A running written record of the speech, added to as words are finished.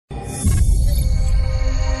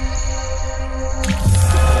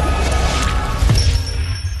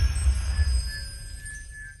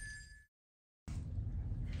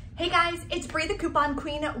Bree, the coupon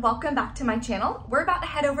queen. Welcome back to my channel. We're about to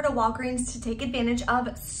head over to Walgreens to take advantage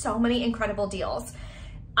of so many incredible deals.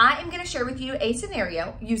 I am going to share with you a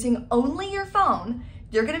scenario using only your phone.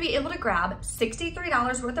 You're going to be able to grab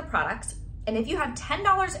 $63 worth of products. And if you have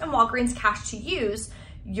 $10 in Walgreens cash to use,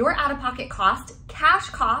 your out-of-pocket cost,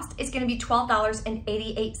 cash cost, is going to be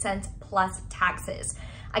 $12.88 plus taxes.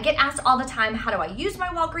 I get asked all the time, how do I use my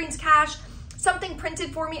Walgreens cash? Something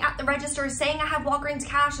printed for me at the register saying I have Walgreens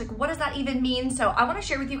cash, like what does that even mean? So I wanna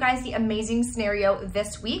share with you guys the amazing scenario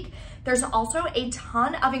this week. There's also a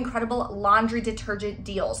ton of incredible laundry detergent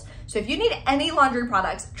deals. So if you need any laundry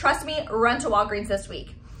products, trust me, run to Walgreens this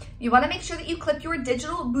week. You wanna make sure that you clip your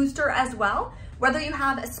digital booster as well. Whether you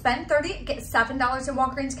have spend 30, get $7 in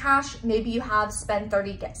Walgreens cash, maybe you have spend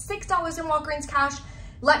 30, get $6 in Walgreens cash.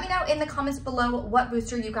 Let me know in the comments below what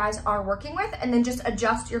booster you guys are working with, and then just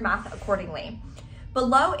adjust your math accordingly.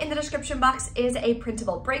 Below in the description box is a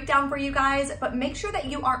printable breakdown for you guys, but make sure that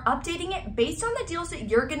you are updating it based on the deals that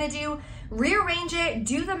you're gonna do. Rearrange it,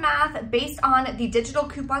 do the math based on the digital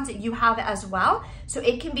coupons that you have as well, so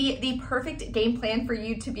it can be the perfect game plan for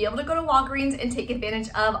you to be able to go to Walgreens and take advantage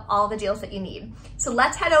of all the deals that you need. So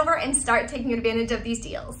let's head over and start taking advantage of these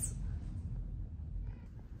deals.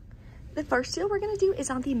 The first deal we're gonna do is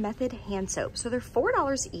on the Method hand soap. So they're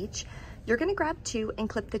 $4 each. You're gonna grab 2 and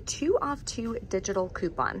clip the 2 off 2 digital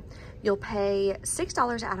coupon. You'll pay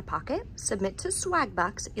 $6 out of pocket, submit to Swag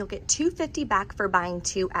Bucks. You'll get $2.50 back for buying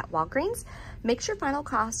 2 at Walgreens. Makes your final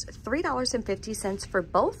cost $3.50 for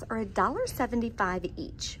both, or $1.75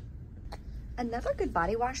 each. Another good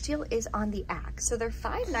body wash deal is on the Axe. So they're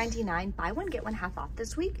 $5.99, buy one, get one half off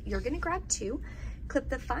this week. You're gonna grab 2, clip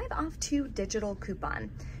the 5 off 2 digital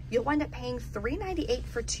coupon. You'll wind up paying $3.98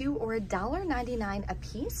 for 2, or $1.99 a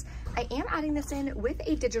piece. I am adding this in with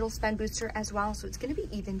a digital spend booster as well, so it's gonna be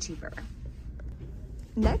even cheaper.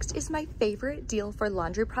 Next is my favorite deal for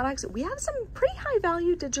laundry products. We have some pretty high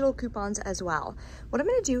value digital coupons as well. What I'm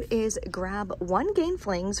gonna do is grab 1 Gain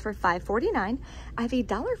Flings for $5.49. I have a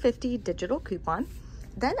 $1.50 digital coupon.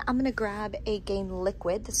 Then I'm gonna grab a Gain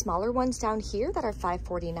Liquid, the smaller ones down here that are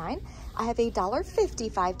 $5.49. I have a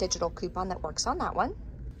 $1.55 digital coupon that works on that one.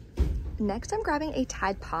 Next, I'm grabbing a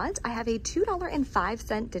Tide Pods. I have a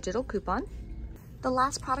 $2.05 digital coupon. The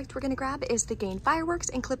last product we're gonna grab is the Gain Fireworks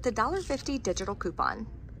and clip the $1.50 digital coupon.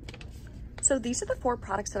 So these are the 4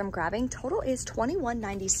 products that I'm grabbing. Total is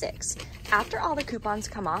 $21.96. After all the coupons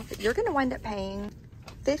come off, you're gonna wind up paying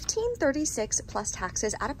 $15.36 plus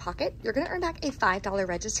taxes out of pocket. You're gonna earn back a $5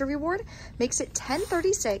 register reward, makes it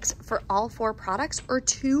 $10.36 for all 4 products, or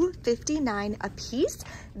 $2.59 a piece.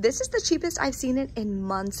 This is the cheapest I've seen it in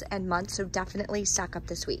months and months, so definitely stock up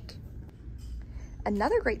this week.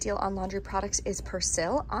 Another great deal on laundry products is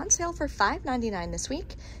Persil, on sale for $5.99 this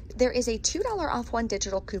week. There is a $2 off 1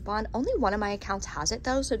 digital coupon. Only one of my accounts has it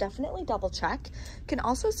though, so definitely double check. You can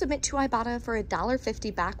also submit to Ibotta for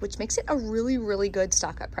 $1.50 back, which makes it a really, really good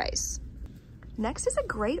stock up price. Next is a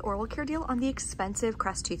great oral care deal on the expensive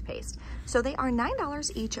Crest toothpaste. So they are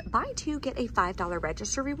 $9 each, buy 2, get a $5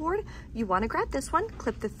 register reward. You wanna grab this one,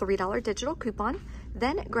 clip the $3 digital coupon,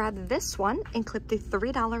 then grab this one and clip the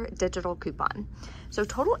 $3 digital coupon. So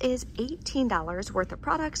total is $18 worth of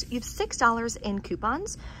products. You have $6 in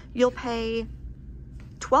coupons. You'll pay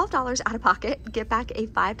 $12 out of pocket, get back a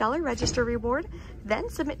 $5 register reward, then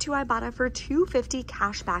submit to Ibotta for $2.50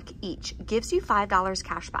 cash back each. Gives you $5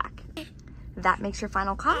 cash back. That makes your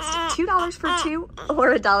final cost $2 for 2,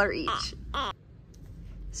 or $1 each.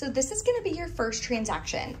 So this is gonna be your first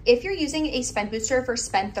transaction. If you're using a spend booster for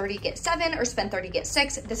spend 30, get 7, or spend 30, get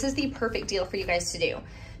 6, this is the perfect deal for you guys to do.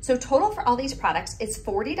 So total for all these products is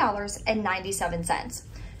 $40.97.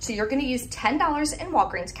 So you're gonna use $10 in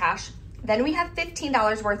Walgreens cash, then we have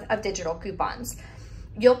 $15 worth of digital coupons.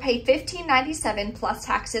 You'll pay $15.97 plus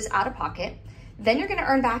taxes out of pocket. Then you're gonna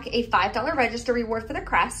earn back a $5 register reward for the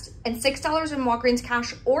Crest, and $6 in Walgreens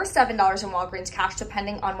cash, or $7 in Walgreens cash,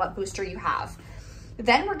 depending on what booster you have.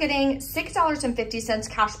 Then we're getting $6.50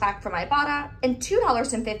 cash back from Ibotta, and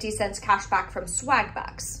 $2.50 cash back from Swag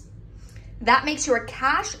Bucks. That makes your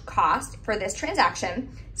cash cost for this transaction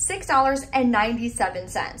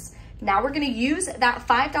 $6.97. Now we're gonna use that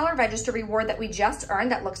 $5 register reward that we just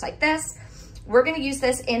earned that looks like this. We're gonna use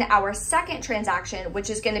this in our second transaction,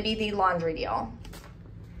 which is gonna be the laundry deal.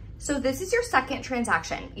 So this is your second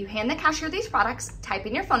transaction. You hand the cashier these products, type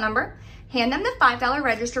in your phone number, hand them the $5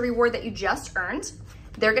 register reward that you just earned.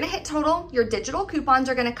 They're gonna hit total, your digital coupons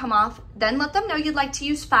are gonna come off, then let them know you'd like to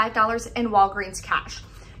use $5 in Walgreens cash.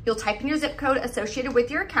 You'll type in your zip code associated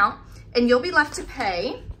with your account, and you'll be left to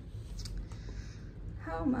pay,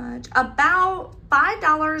 how much? About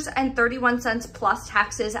 $5.31 plus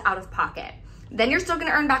taxes out of pocket. Then you're still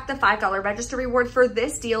gonna earn back the $5 register reward for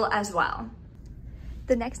this deal as well.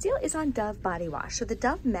 The next deal is on Dove body wash. So the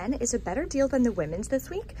Dove men is a better deal than the women's this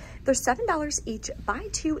week. They're $7 each. Buy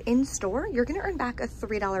 2 in store. You're gonna earn back a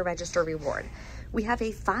 $3 register reward. We have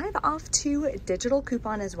a 5 off 2 digital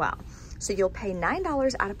coupon as well. So you'll pay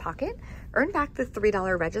 $9 out of pocket, earn back the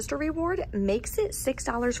 $3 register reward, makes it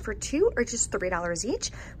 $6 for 2 or just $3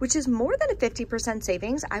 each, which is more than a 50%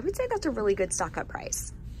 savings. I would say that's a really good stock up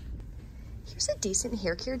price. Here's a decent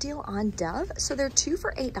hair care deal on Dove. So they're 2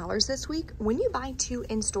 for $8 this week. When you buy 2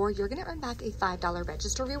 in store, you're gonna earn back a $5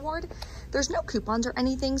 register reward. There's no coupons or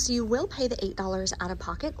anything, so you will pay the $8 out of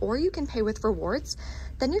pocket, or you can pay with rewards.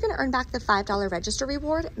 Then you're gonna earn back the $5 register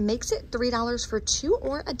reward, makes it $3 for 2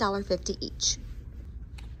 or $1.50 each.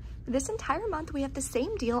 This entire month, we have the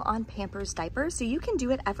same deal on Pampers diapers, so you can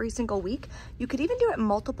do it every single week. You could even do it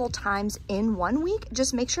multiple times in 1 week.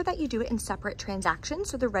 Just make sure that you do it in separate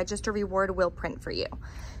transactions so the register reward will print for you.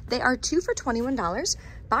 They are 2 for $21.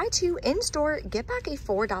 Buy 2 in store, get back a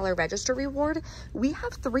 $4 register reward. We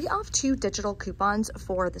have 3 off 2 digital coupons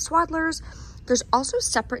for the Swaddlers. There's also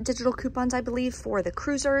separate digital coupons, I believe, for the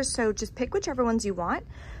Cruisers, so just pick whichever ones you want.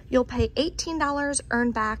 You'll pay $18,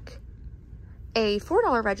 earn back a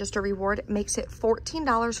 $4 register reward, makes it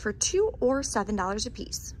 $14 for 2 or $7 a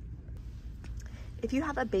piece. If you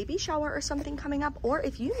have a baby shower or something coming up, or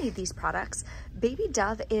if you need these products, Baby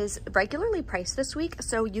Dove is regularly priced this week,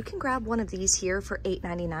 so you can grab one of these here for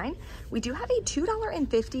 $8.99. We do have a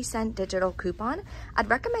 $2.50 digital coupon. I'd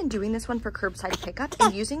recommend doing this one for curbside pickup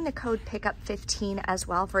and using the code PICKUP15 as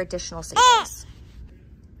well for additional savings.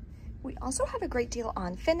 We also have a great deal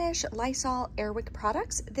on Finish, Lysol, Airwick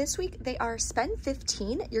products. This week they are spend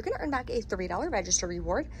 $15. You're gonna earn back a $3 register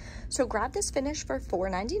reward. So grab this Finish for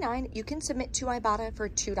 $4.99. You can submit to Ibotta for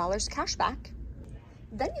 $2 cash back.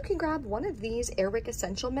 Then you can grab one of these Airwick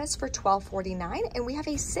Essential Mists for $12.49, and we have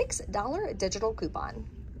a $6 digital coupon.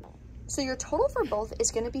 So your total for both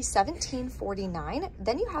is going to be $17.49.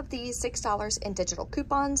 Then you have the $6 in digital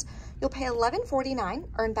coupons. You'll pay $11.49,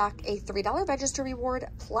 earn back a $3 register reward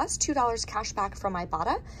plus $2 cash back from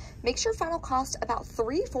Ibotta. Makes your final cost about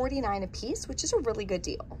 $3.49 a piece, which is a really good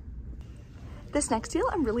deal. This next deal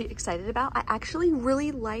I'm really excited about. I actually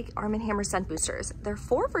really like Arm & Hammer scent boosters. They're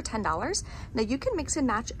 4 for $10. Now you can mix and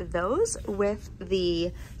match those with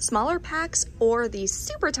the smaller packs or the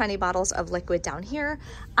super tiny bottles of liquid down here.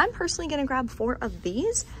 I'm personally gonna grab 4 of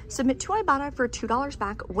these, submit to Ibotta for $2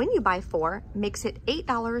 back when you buy 4, makes it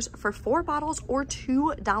 $8 for 4 bottles or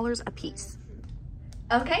 $2 a piece.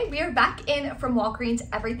 Okay, we are back in from Walgreens.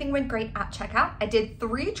 Everything went great at checkout. I did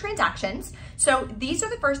 3 transactions. So these are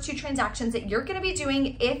the first 2 transactions that you're gonna be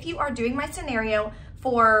doing if you are doing my scenario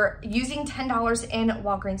for using $10 in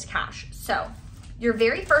Walgreens cash. So your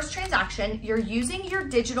very first transaction, you're using your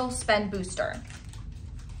digital spend booster.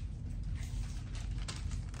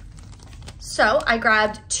 So I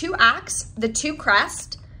grabbed 2 Axe, the 2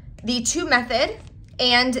 Crest, the 2 Method,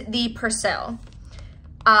 and the Persil.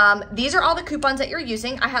 These are all the coupons that you're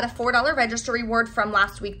using. I had a $4 register reward from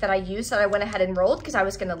last week that I used that I went ahead and rolled because I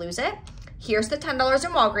was gonna lose it. Here's the $10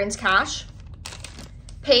 in Walgreens cash.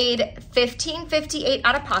 Paid $15.58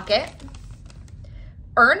 out of pocket.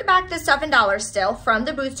 Earned back the $7 still from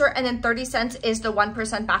the booster, and then 30 cents is the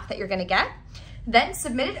 1% back that you're gonna get. Then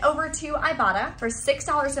submitted over to Ibotta for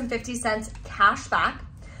 $6.50 cash back.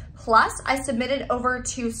 Plus I submitted over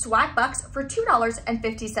to Swag Bucks for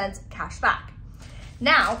 $2.50 cash back.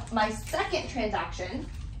 Now, my second transaction,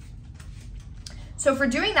 so for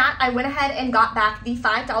doing that, I went ahead and got back the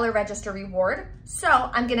 $5 register reward. So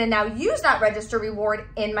I'm gonna now use that register reward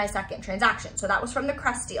in my second transaction. So that was from the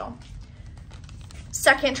Crest deal.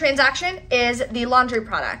 Second transaction is the laundry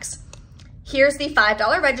products. Here's the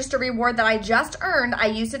 $5 register reward that I just earned. I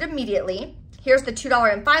used it immediately. Here's the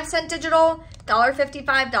 $2.05 digital,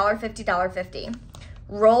 $1.55, $1.50, $1.50.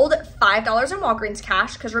 Rolled $5 in Walgreens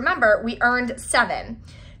cash, because remember, we earned 7.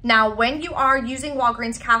 Now, when you are using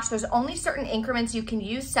Walgreens cash, there's only certain increments you can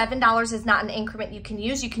use. $7 is not an increment you can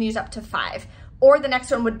use. You can use up to 5, or the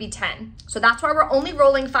next one would be 10. So that's why we're only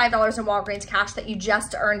rolling $5 in Walgreens cash that you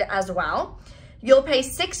just earned as well. You'll pay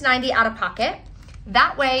 $6.90 out of pocket.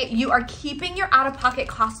 That way you are keeping your out-of-pocket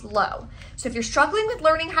costs low. So if you're struggling with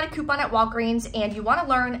learning how to coupon at Walgreens and you want to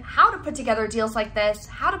learn how to put together deals like this,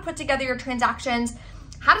 how to put together your transactions,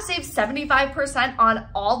 how to save 75% on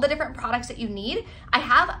all the different products that you need, I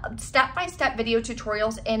have step-by-step video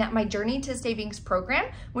tutorials in my Journey to Savings program,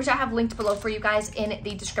 which I have linked below for you guys in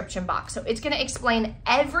the description box. So it's gonna explain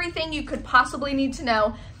everything you could possibly need to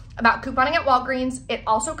know about couponing at Walgreens. It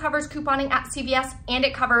also covers couponing at CVS, and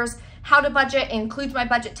it covers how to budget. It includes my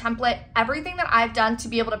budget template. Everything that I've done to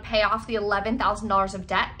be able to pay off the $11,000 of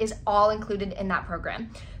debt is all included in that program.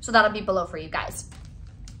 So that'll be below for you guys.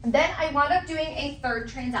 Then I wound up doing a third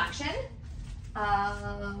transaction.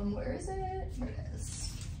 Where is it? Here it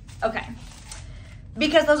is. Okay.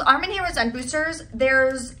 Because those Arm & Hammer Scent Boosters,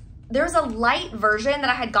 there's a light version that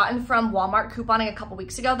I had gotten from Walmart couponing a couple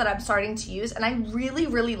weeks ago that I'm starting to use, and I really,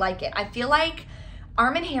 really like it. I feel like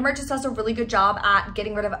Arm & Hammer just does a really good job at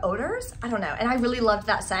getting rid of odors. I don't know, and I really loved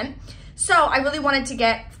that scent. So I really wanted to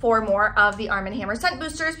get 4 more of the Arm & Hammer Scent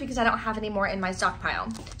Boosters because I don't have any more in my stockpile.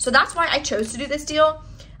 So that's why I chose to do this deal.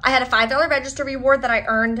 I had a $5 register reward that I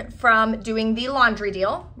earned from doing the laundry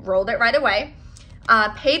deal, rolled it right away,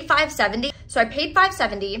 paid $5.70. So I paid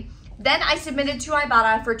 $5.70. Then I submitted to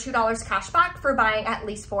Ibotta for $2 cash back for buying at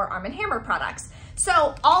least 4 Arm & Hammer products.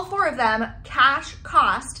 So all 4 of them cash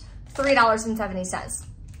cost $3.70.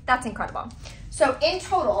 That's incredible. So in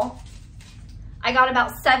total, I got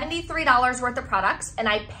about $73 worth of products, and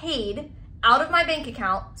I paid out of my bank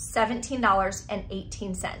account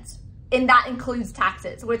 $17.18. And that includes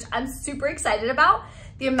taxes, which I'm super excited about.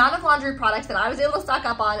 The amount of laundry products that I was able to stock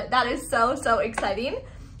up on, that is so, so exciting.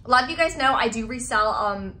 A lot of you guys know I do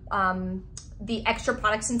resell the extra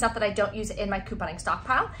products and stuff that I don't use in my couponing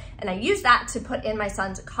stockpile. And I use that to put in my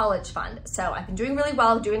son's college fund. So I've been doing really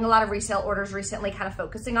well, doing a lot of resale orders recently, kind of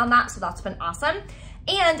focusing on that. So that's been awesome.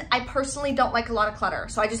 And I personally don't like a lot of clutter.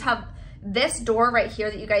 So I just have this door right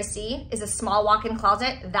here that you guys see is a small walk-in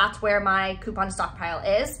closet. That's where my coupon stockpile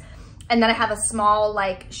is. And then I have a small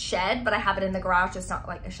like shed, but I have it in the garage. It's not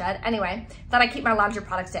like a shed. Anyway, that I keep my laundry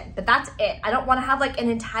products in, but that's it. I don't want to have like an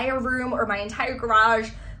entire room or my entire garage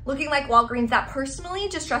looking like Walgreens. That personally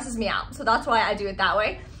just stresses me out. So that's why I do it that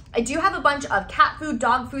way. I do have a bunch of cat food,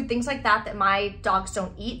 dog food, things like that that my dogs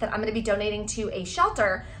don't eat that I'm going to be donating to a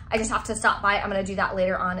shelter. I just have to stop by. I'm going to do that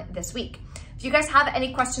later on this week. If you guys have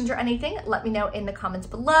any questions or anything, let me know in the comments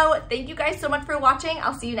below. Thank you guys so much for watching.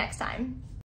 I'll see you next time.